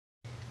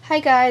Hi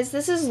guys,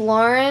 this is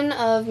Lauren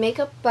of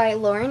Makeup by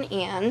Lauren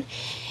Ann,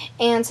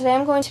 and today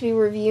I'm going to be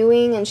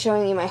reviewing and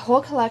showing you my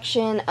whole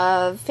collection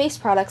of face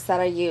products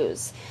that I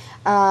use.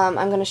 I'm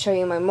going to show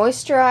you my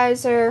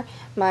moisturizer,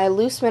 my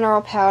loose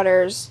mineral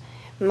powders,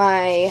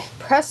 my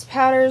pressed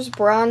powders,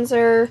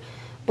 bronzer,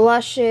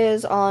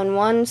 blushes on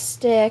one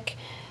stick,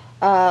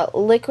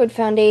 liquid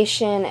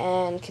foundation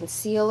and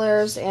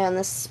concealers, and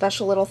this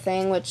special little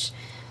thing which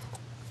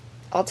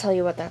I'll tell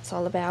you what that's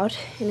all about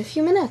in a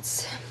few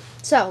minutes.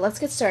 So, let's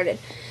get started.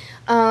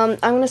 I'm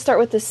going to start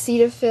with the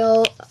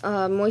Cetaphil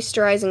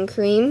Moisturizing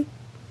Cream.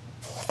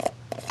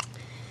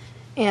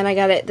 And I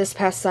got it this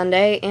past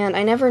Sunday, and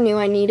I never knew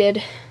I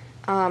needed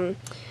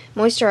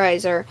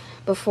moisturizer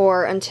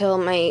before until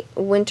my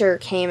winter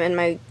came and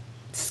my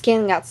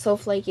skin got so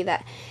flaky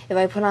that if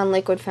I put on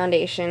liquid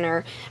foundation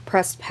or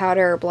pressed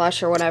powder or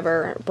blush or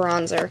whatever,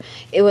 bronzer,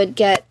 it would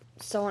get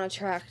so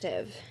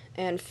unattractive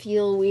and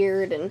feel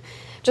weird and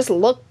just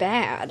look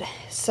bad.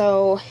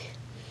 So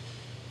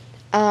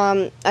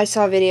I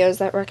saw videos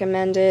that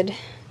recommended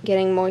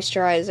getting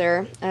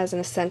moisturizer as an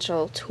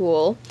essential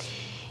tool,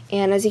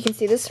 and as you can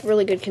see, this is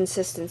really good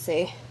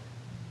consistency.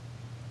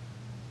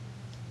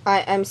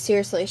 I'm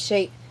seriously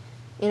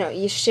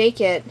you shake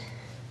it,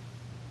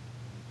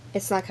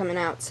 it's not coming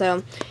out,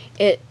 so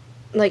it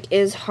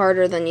is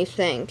harder than you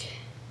think,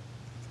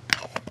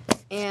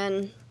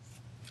 and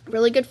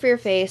really good for your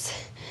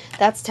face.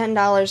 That's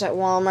 $10 at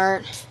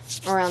Walmart,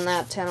 around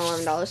that, $10,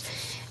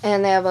 $11.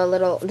 And they have a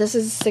little, this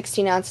is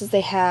 16 ounces,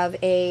 they have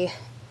a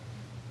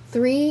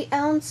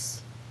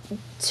 3-ounce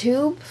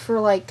tube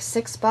for like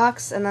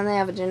 $6, and then they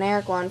have a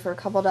generic one for a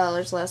couple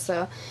dollars less,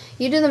 so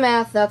you do the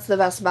math, that's the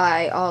best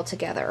buy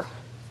altogether.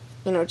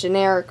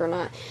 Generic or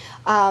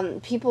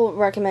not. People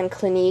recommend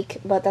Clinique,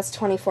 but that's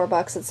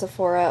 $24 at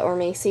Sephora or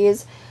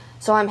Macy's,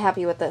 so I'm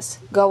happy with this.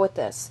 Go with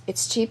this.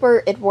 It's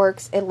cheaper, it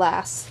works, it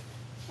lasts.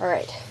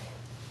 Alright.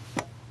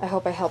 I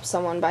hope I helped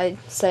someone by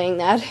saying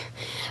that.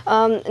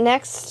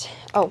 Next,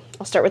 I'll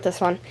start with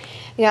this one.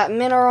 We got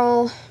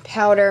mineral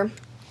powder.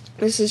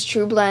 This is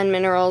True Blend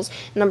Minerals,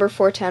 number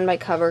 410 by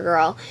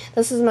CoverGirl.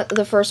 This is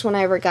the first one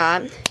I ever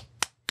got.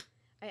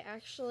 I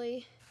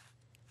actually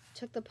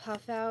took the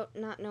puff out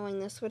not knowing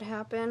this would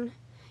happen.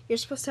 You're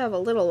supposed to have a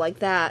little like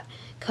that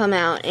come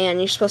out, and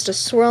you're supposed to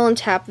swirl and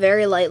tap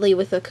very lightly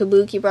with a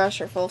kabuki brush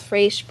or full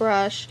face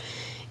brush,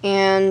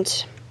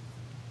 and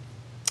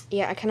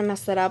yeah, I kind of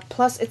messed that up.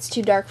 Plus, it's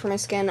too dark for my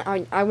skin.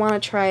 I want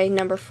to try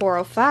number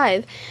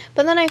 405,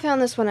 but then I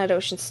found this one at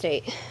Ocean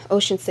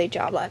State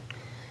Job Lot.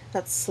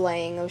 That's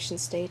slaying, Ocean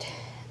State.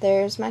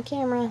 There's my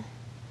camera.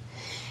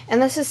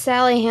 And this is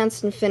Sally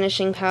Hansen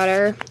Finishing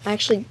Powder.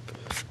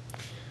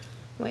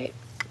 Wait.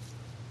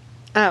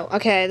 Oh,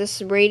 okay,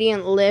 this is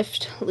Radiant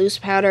Lift Loose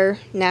Powder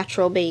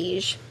Natural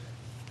Beige.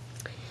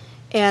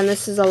 And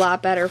this is a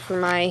lot better for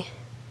my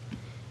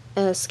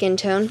skin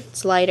tone.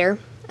 It's lighter.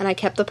 And I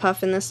kept the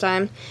puff in this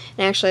time.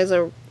 It actually has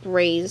a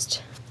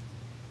raised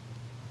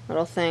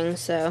little thing,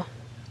 so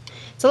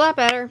it's a lot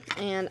better,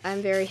 and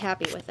I'm very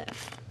happy with it.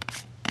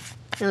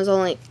 It was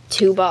only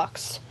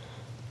 $2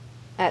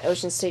 at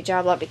Ocean State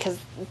Job Lot because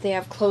they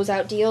have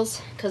closeout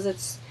deals, because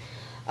it's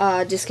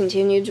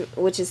discontinued,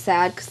 which is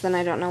sad, because then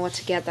I don't know what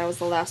to get. That was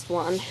the last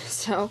one.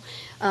 So,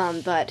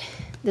 but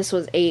this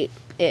was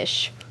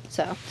 $8-ish.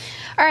 So,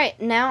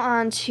 alright, now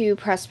on to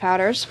pressed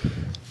powders.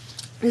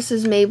 This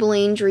is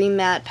Maybelline Dream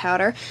Matte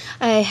Powder.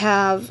 I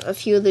have a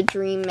few of the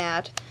Dream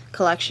Matte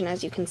collection,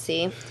 as you can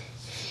see.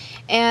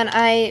 And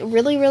I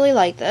really, really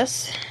like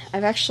this.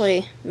 I've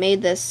actually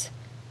made this,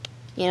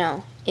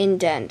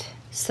 indent.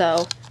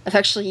 So, I've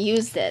actually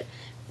used it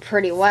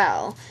pretty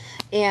well.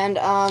 And,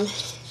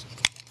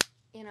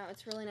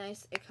 it's really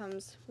nice. It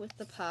comes with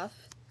the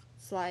puff.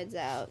 Slides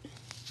out.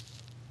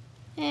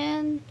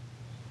 And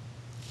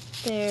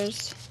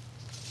there's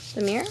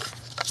the mirror.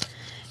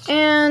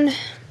 And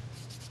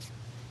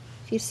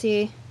you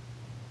see,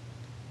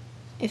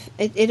 if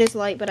it is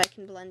light, but I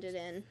can blend it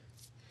in,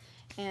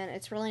 and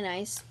it's really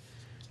nice,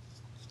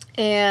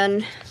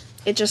 and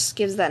it just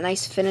gives that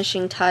nice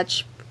finishing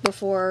touch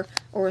before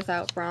or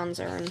without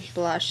bronzer and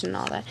blush and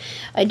all that.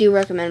 I do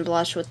recommend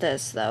blush with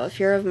this, though. If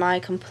you're of my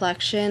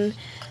complexion,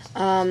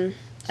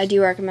 I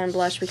do recommend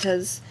blush,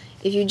 because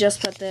if you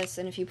just put this,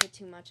 and if you put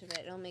too much of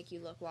it, it'll make you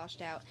look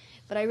washed out.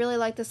 But I really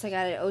like this. I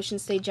got it at Ocean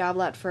State Job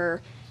Lot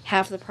for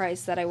half the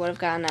price that I would have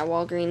gotten at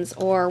Walgreens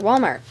or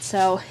Walmart.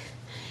 So,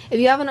 if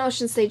you have an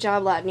Ocean State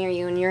Job Lot near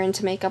you and you're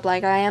into makeup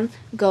like I am,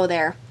 go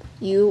there.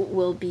 You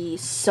will be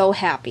so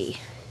happy.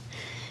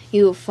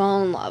 You will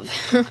fall in love.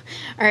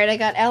 Alright, I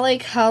got LA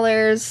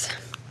Colors,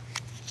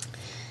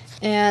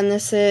 and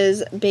this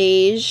is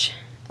Beige,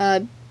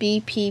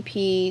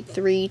 BPP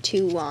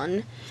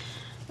 321.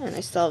 And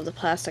I still have the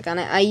plastic on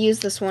it. I use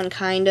this one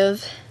kind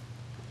of.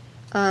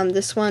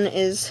 This one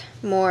is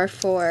more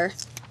for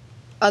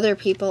other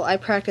people. I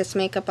practice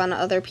makeup on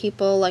other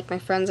people, like my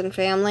friends and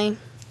family.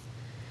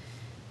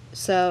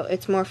 So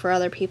it's more for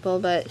other people,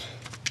 but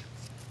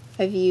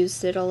I've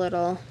used it a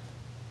little.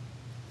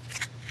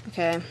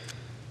 Okay.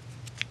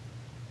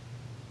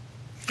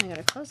 I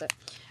gotta close it.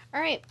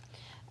 Alright.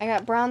 I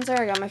got bronzer.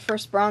 I got my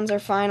first bronzer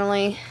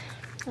finally.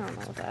 I don't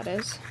know what that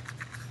is.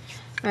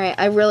 Alright,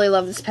 I really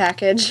love this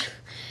package.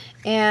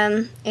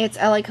 And it's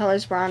LA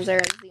Colors bronzer.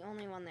 It's the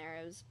only one there.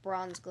 It was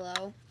Bronze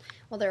Glow.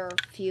 Well, there were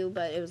a few,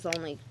 but it was the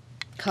only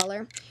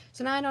color.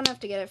 So now I don't have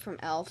to get it from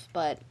e.l.f.,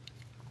 but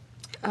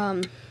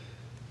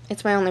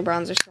it's my only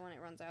bronzer, so when it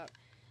runs out,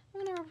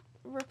 I'm going to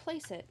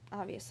replace it,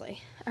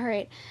 obviously.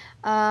 Alright,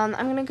 I'm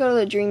going to go to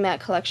the Dream Matte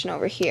collection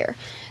over here.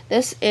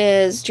 This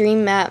is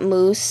Dream Matte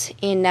Mousse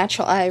in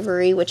Natural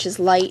Ivory, which is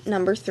light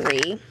number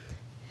 3.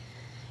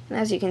 And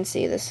as you can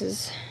see, this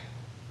is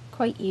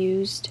quite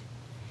used.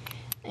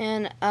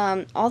 And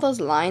all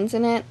those lines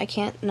in it, I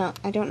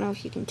don't know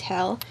if you can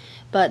tell,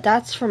 but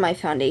that's for my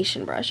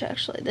foundation brush,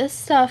 actually. This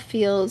stuff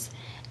feels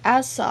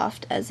as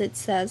soft as it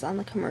says on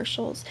the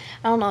commercials.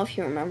 I don't know if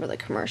you remember the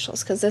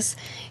commercials, because this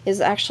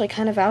is actually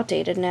kind of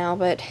outdated now,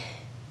 but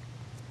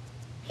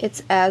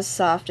it's as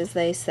soft as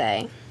they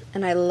say,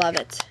 and I love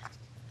it.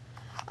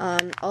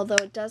 Although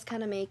it does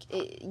kind of make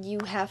it, you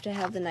have to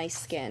have the nice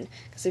skin,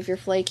 because if you're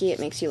flaky, it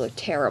makes you look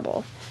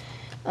terrible.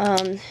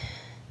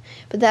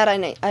 But that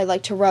I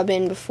like to rub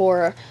in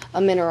before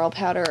a mineral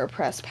powder or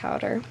pressed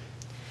powder.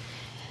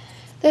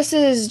 This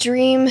is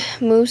Dream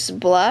Mousse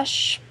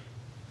Blush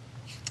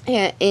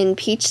in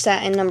Peach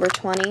Satin number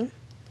 20.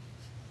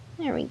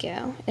 There we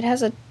go. It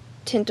has a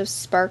tint of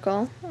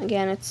sparkle.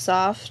 Again, it's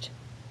soft.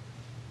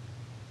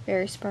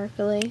 Very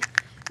sparkly.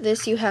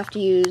 This you have to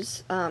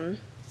use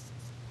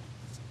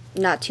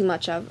not too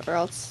much of, or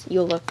else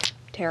you'll look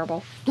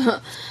terrible.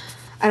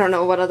 I don't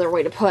know what other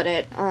way to put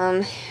it.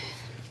 I'm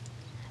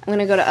going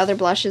to go to other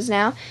blushes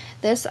now.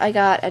 This I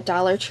got at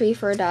Dollar Tree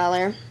for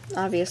 $1,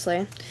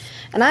 obviously.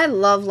 And I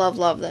love, love,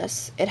 love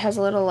this. It has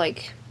a little,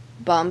 like,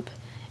 bump,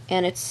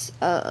 and it's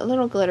a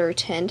little glitter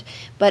tint,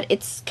 but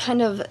it's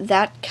kind of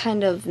that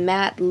kind of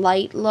matte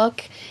light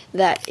look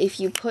that if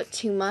you put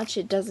too much,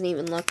 it doesn't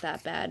even look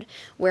that bad.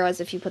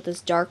 Whereas if you put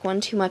this dark one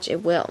too much,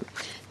 it will.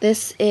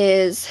 This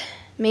is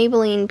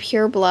Maybelline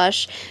Pure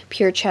Blush,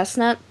 Pure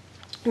Chestnut.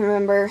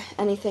 Remember,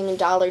 anything in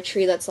Dollar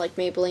Tree that's like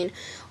Maybelline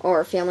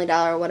or Family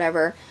Dollar or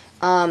whatever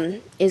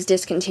is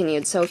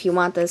discontinued. So if you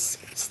want this,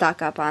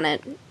 stock up on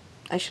it.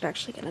 I should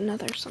actually get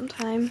another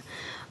sometime.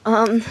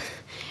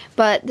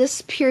 But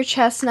this Pure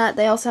Chestnut,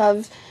 they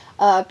also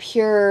have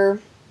Pure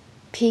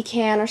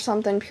Pecan or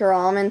something, Pure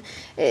Almond.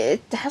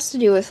 It has to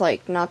do with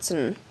like nuts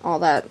and all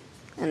that,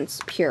 and it's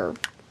pure.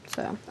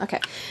 So, okay.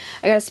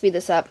 I gotta speed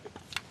this up.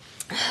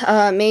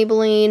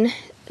 Maybelline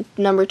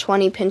number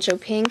 20 Pincho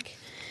Pink.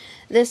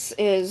 This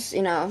is,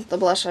 you know, the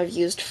blush I've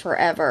used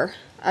forever.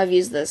 I've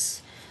used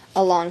this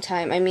a long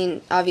time. I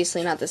mean,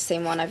 obviously not the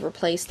same one, I've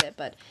replaced it,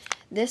 but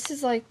this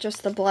is like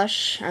just the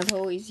blush I've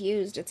always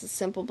used. It's a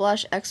simple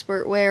blush,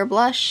 expert wear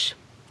blush.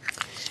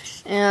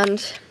 And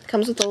it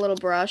comes with a little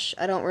brush.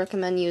 I don't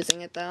recommend using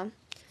it though.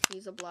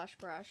 Use a blush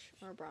brush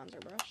or a bronzer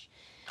brush.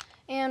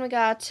 And we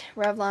got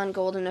Revlon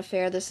Golden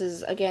Affair. This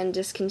is, again,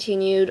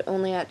 discontinued,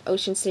 only at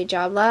Ocean State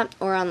Job Lot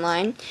or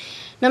online.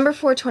 Number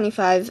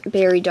 425,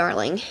 Berry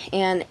Darling.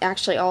 And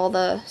actually all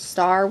the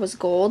star was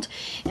gold.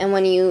 And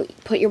when you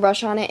put your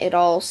brush on it, it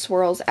all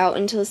swirls out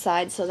into the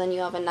side. So then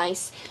you have a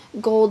nice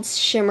gold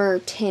shimmer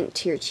tint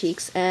to your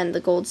cheeks. And the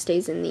gold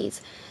stays in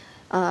these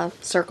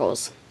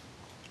circles.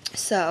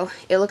 So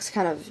it looks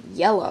kind of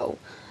yellow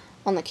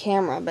on the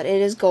camera, but it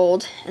is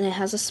gold and it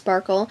has a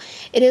sparkle.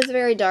 It is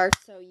very dark,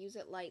 so use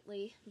it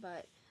lightly,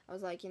 but I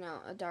was like, you know,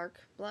 a dark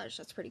blush,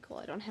 that's pretty cool.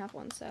 I don't have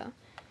one, so.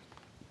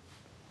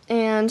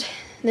 And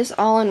this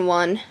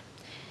all-in-one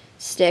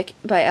stick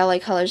by LA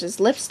Colors is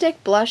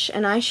lipstick, blush,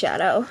 and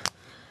eyeshadow.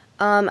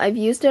 I've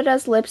used it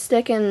as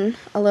lipstick and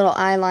a little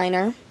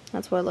eyeliner.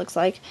 That's what it looks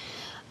like.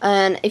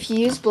 And if you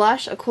use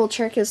blush, a cool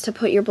trick is to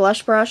put your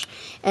blush brush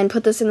and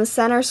put this in the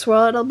center,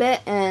 swirl it a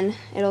bit, and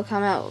it'll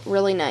come out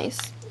really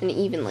nice and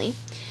evenly.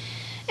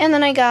 And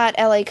then I got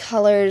LA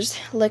Colors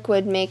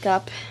Liquid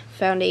Makeup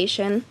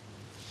Foundation.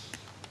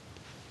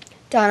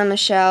 Donna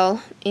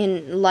Michelle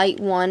in Light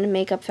 1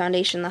 Makeup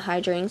Foundation, the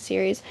Hydrating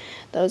Series.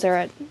 Those are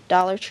at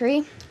Dollar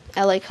Tree.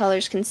 LA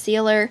Colors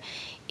Concealer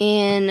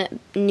in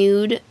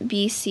Nude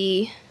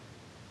BCS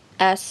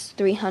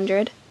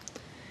 300.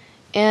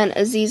 And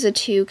Aziza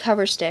 2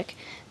 Cover Stick.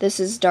 This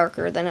is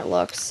darker than it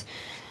looks.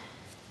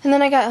 And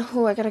then I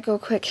gotta go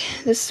quick.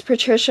 This is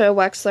Patricia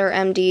Wexler,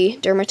 MD,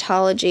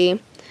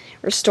 Dermatology,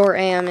 Restore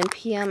AM and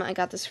PM. I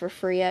got this for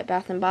free at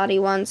Bath & Body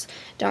once.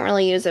 Don't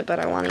really use it, but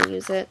I want to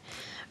use it.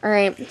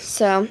 Alright,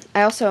 so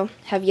I also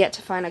have yet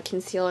to find a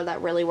concealer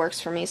that really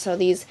works for me, so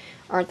these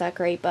aren't that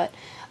great, but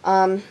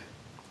I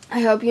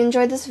hope you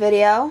enjoyed this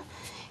video,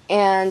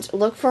 and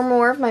look for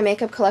more of my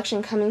makeup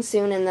collection coming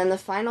soon, and then the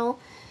final,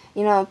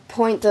 you know,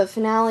 the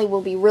finale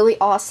will be really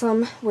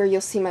awesome, where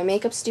you'll see my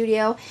makeup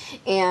studio,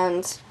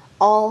 and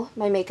all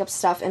my makeup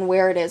stuff and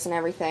where it is and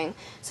everything.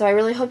 So I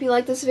really hope you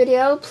like this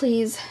video.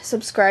 Please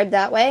subscribe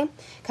that way,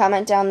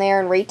 comment down there,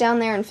 and rate down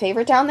there, and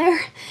favorite down there,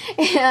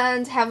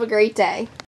 and have a great day.